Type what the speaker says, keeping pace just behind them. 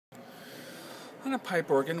On a pipe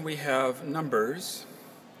organ we have numbers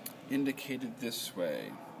indicated this way.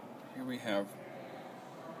 Here we have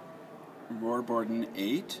Rohrborden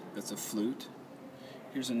 8, that's a flute.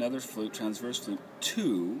 Here's another flute, transverse flute,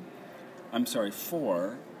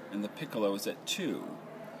 4, and the piccolo is at 2.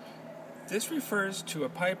 This refers to a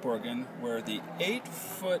pipe organ where the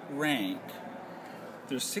 8-foot rank,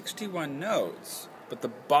 there's 61 notes, but the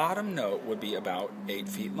bottom note would be about 8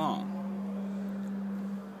 feet long.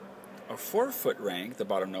 A 4-foot rank, the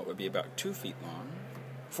bottom note would be about 4 feet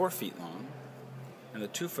long, and the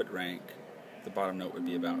 2-foot rank, the bottom note would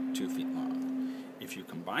be about 2 feet long. If you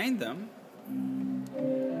combine them,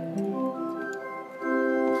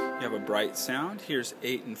 you have a bright sound. Here's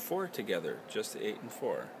 8 and 4 together, just the 8 and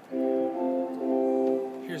 4.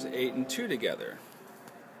 Here's 8 and 2 together.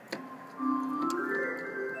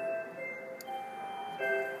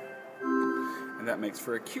 And that makes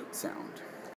for a cute sound.